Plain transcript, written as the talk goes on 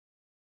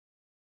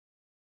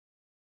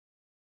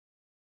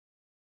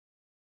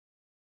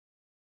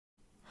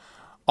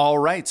All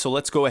right, so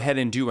let's go ahead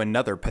and do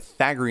another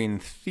Pythagorean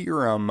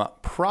Theorem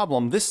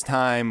problem, this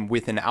time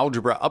with an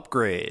algebra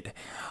upgrade.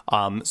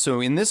 So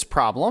in this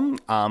problem,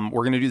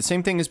 we're going to do the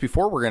same thing as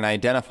before. We're going to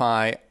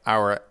identify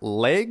our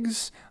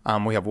legs.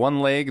 We have one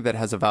leg that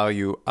has a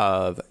value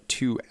of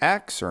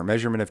 2x, or a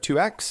measurement of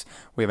 2x.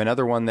 We have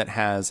another one that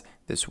has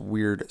this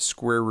weird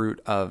square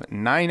root of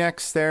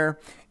 9x there.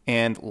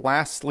 And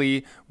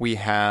lastly, we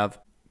have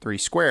 3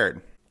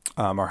 squared,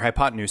 our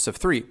hypotenuse of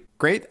 3.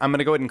 Great, I'm going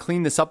to go ahead and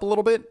clean this up a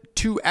little bit.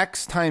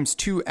 2x times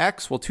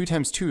 2x, well 2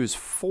 times 2 is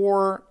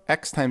 4,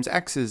 x times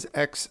x is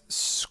x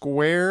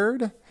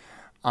squared.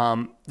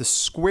 The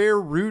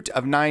square root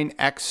of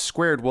 9x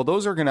squared, well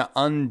those are going to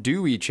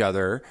undo each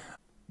other.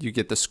 You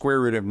get the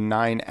square root of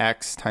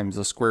 9x times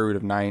the square root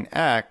of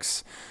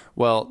 9x.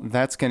 Well,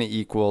 that's going to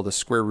equal the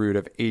square root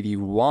of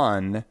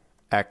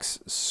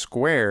 81x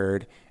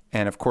squared.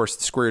 And of course,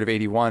 the square root of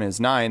 81 is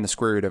 9. The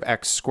square root of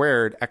x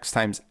squared, x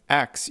times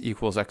x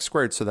equals x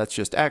squared. So that's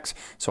just x.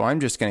 So I'm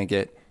just going to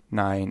get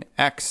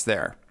 9x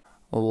there.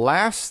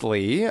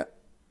 Lastly,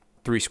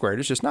 3 squared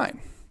is just 9.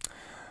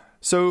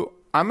 So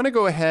I'm going to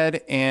go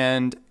ahead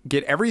and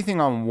get everything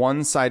on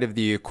one side of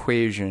the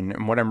equation.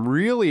 And what I'm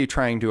really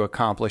trying to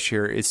accomplish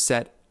here is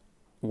set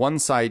one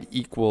side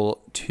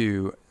equal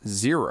to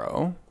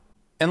 0.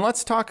 And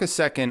let's talk a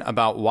second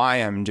about why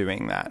I'm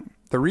doing that.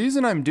 The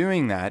reason I'm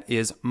doing that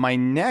is my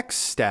next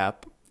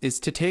step is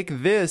to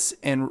take this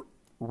and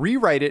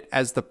rewrite it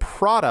as the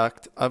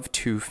product of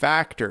two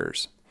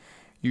factors.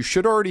 You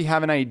should already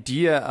have an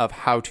idea of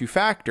how to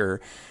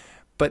factor,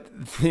 but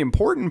the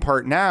important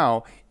part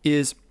now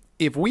is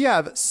if we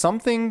have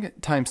something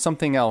times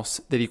something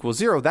else that equals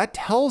 0, that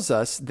tells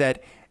us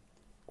that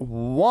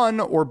one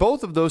or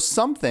both of those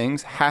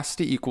somethings has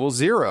to equal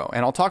 0.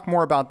 And I'll talk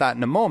more about that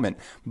in a moment.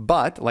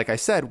 But like I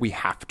said, we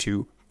have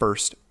to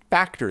first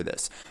factor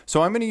this.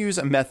 So I'm going to use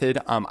a method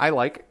I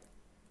like.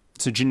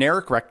 It's a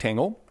generic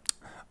rectangle.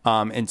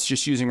 And it's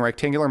just using a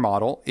rectangular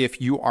model.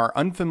 If you are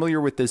unfamiliar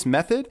with this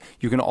method,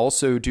 you can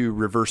also do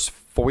reverse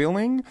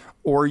foiling,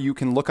 or you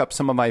can look up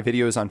some of my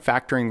videos on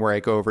factoring where I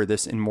go over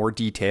this in more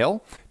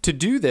detail. To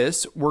do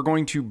this, we're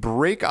going to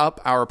break up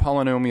our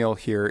polynomial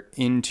here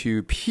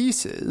into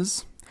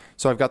pieces.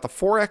 So I've got the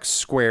 4x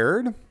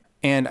squared,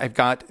 and I've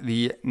got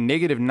the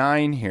negative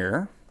 9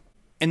 here.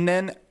 And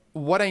then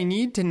what I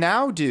need to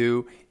now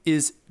do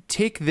is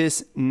take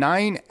this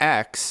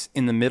 9x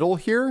in the middle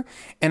here,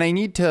 and I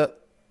need to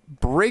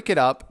break it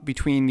up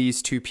between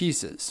these two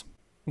pieces.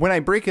 When I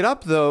break it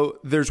up though,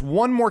 there's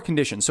one more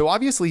condition. So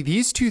obviously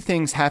these two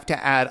things have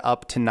to add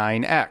up to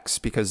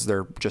 9x because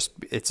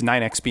it's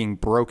 9x being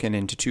broken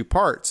into two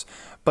parts.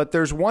 But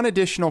there's one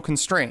additional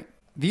constraint.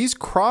 These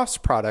cross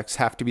products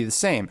have to be the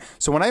same.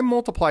 So when I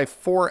multiply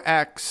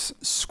 4x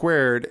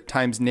squared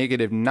times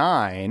negative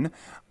 9,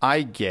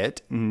 I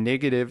get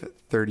negative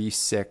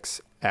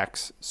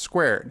 36x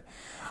squared.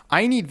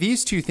 I need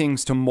these two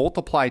things to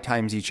multiply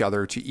times each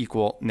other to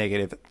equal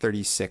negative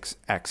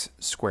 36x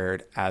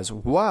squared as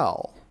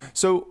well.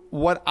 So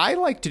what I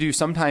like to do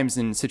sometimes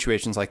in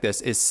situations like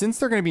this is, since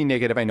they're going to be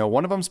negative, I know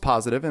one of them's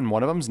positive and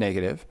one of them's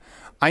negative.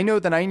 I know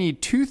that I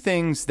need two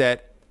things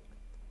that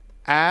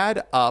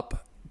add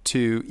up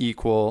to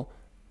equal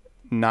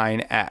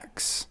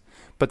 9x,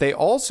 but they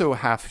also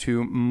have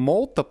to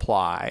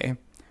multiply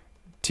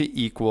to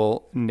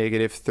equal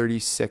negative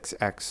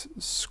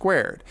 36x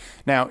squared.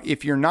 Now,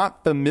 if you're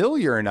not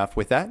familiar enough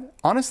with that,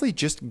 honestly,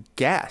 just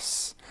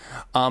guess.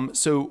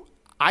 So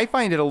I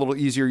find it a little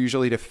easier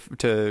usually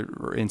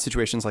to in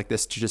situations like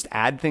this to just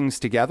add things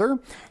together.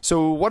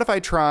 So what if I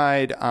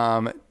tried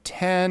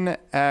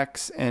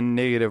 10x and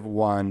negative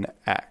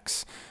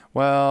 1x?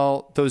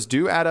 Well, those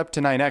do add up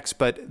to 9x,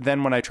 but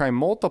then when I try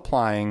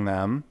multiplying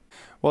them,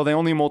 well, they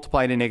only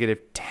multiply to negative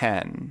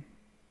 10x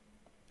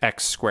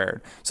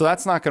squared. So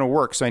that's not going to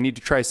work. So I need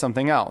to try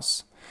something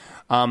else.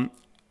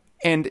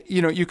 And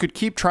you could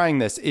keep trying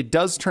this. It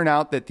does turn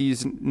out that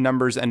these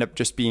numbers end up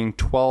just being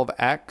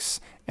 12x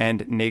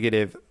and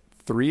negative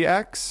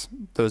 3x.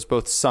 Those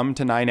both sum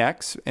to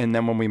 9x. And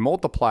then when we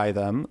multiply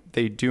them,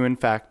 they do in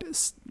fact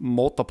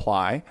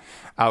multiply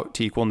out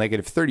to equal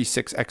negative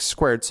 36x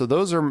squared. So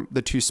those are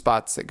the two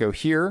spots that go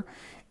here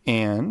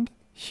and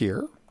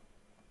here.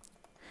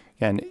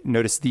 And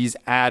notice these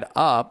add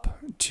up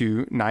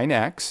to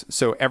 9x.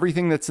 So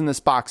everything that's in this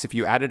box, if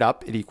you add it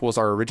up, it equals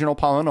our original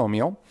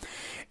polynomial.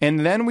 And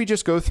then we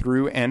just go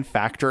through and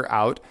factor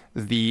out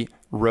the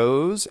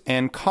rows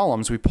and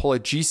columns. We pull a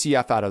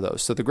GCF out of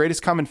those. So the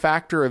greatest common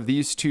factor of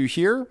these two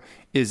here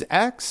is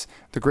x.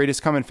 The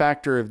greatest common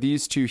factor of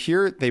these two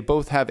here, they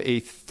both have a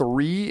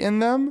 3 in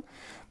them,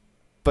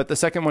 but the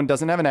second one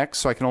doesn't have an x,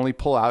 so I can only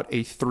pull out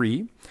a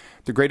 3.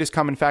 The greatest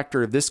common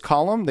factor of this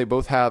column, they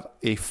both have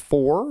a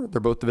 4.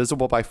 They're both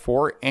divisible by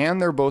 4,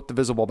 and they're both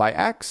divisible by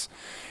x.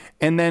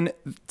 And then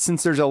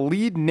since there's a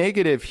lead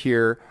negative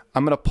here,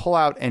 I'm going to pull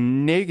out a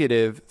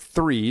negative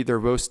 3. They're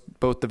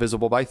both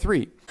divisible by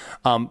 3.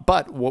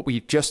 But what we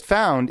just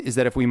found is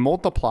that if we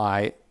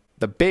multiply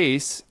the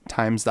base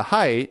times the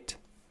height,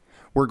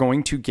 we're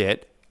going to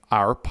get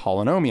our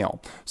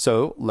polynomial.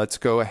 So let's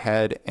go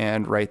ahead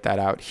and write that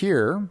out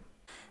here.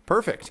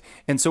 Perfect.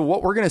 And so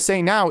what we're going to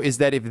say now is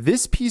that if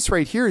this piece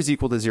right here is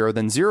equal to 0,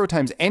 then 0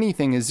 times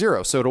anything is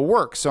 0. So it'll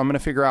work. So I'm going to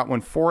figure out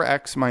when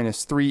 4x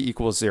minus 3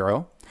 equals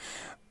 0.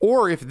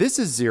 Or if this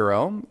is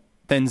 0,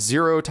 then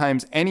 0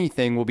 times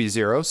anything will be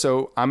 0.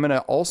 So I'm going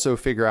to also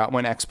figure out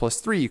when x plus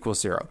 3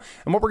 equals 0.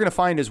 And what we're going to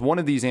find is one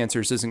of these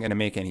answers isn't going to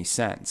make any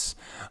sense.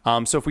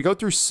 So if we go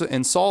through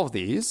and solve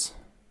these,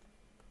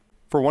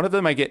 for one of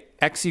them, I get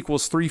x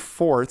equals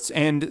 3/4,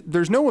 and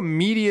there's no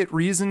immediate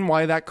reason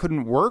why that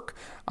couldn't work.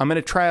 I'm going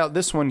to try out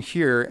this one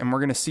here, and we're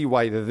going to see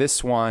why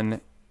this one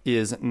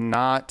is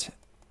not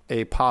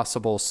a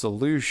possible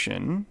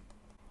solution.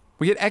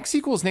 We get x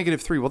equals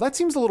 -3. Well, that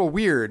seems a little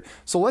weird,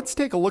 so let's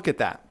take a look at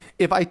that.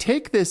 If I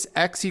take this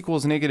x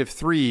equals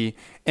 -3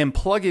 and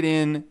plug it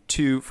in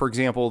to, for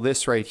example,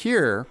 this right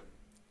here,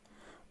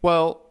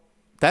 well,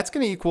 that's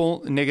going to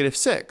equal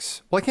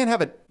 -6. Well, I can't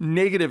have a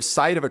negative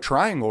side of a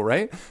triangle,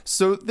 right?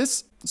 So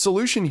this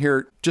solution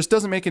here just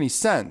doesn't make any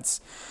sense.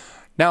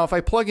 Now, if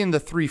I plug in the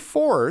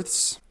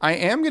 3/4, I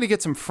am going to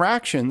get some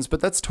fractions,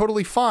 but that's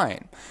totally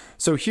fine.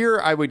 So here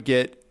I would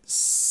get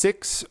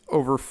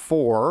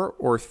 6/4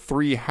 or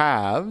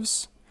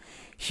 3/2.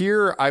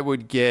 Here I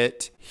would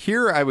get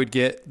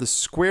the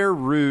square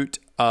root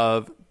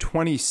of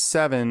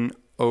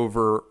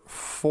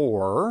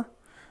 27/4.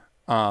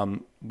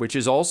 Which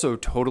is also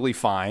totally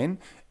fine.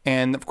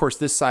 And of course,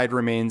 this side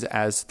remains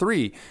as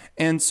 3.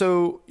 And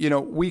so,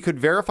 we could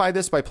verify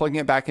this by plugging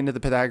it back into the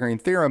Pythagorean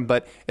theorem,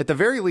 but at the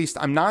very least,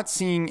 I'm not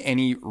seeing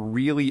any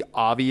really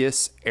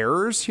obvious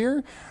errors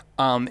here.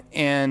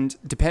 And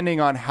depending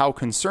on how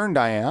concerned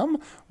I am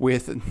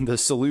with the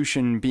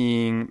solution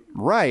being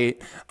right,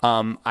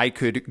 I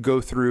could go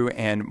through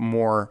and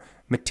more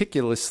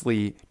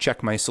meticulously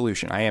check my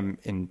solution. I am,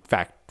 in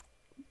fact,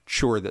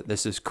 sure that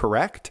this is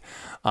correct.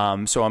 So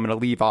I'm going to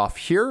leave off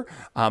here.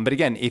 But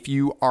again, if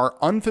you are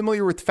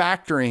unfamiliar with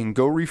factoring,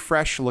 go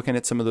refresh looking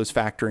at some of those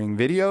factoring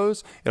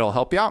videos. It'll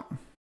help you out.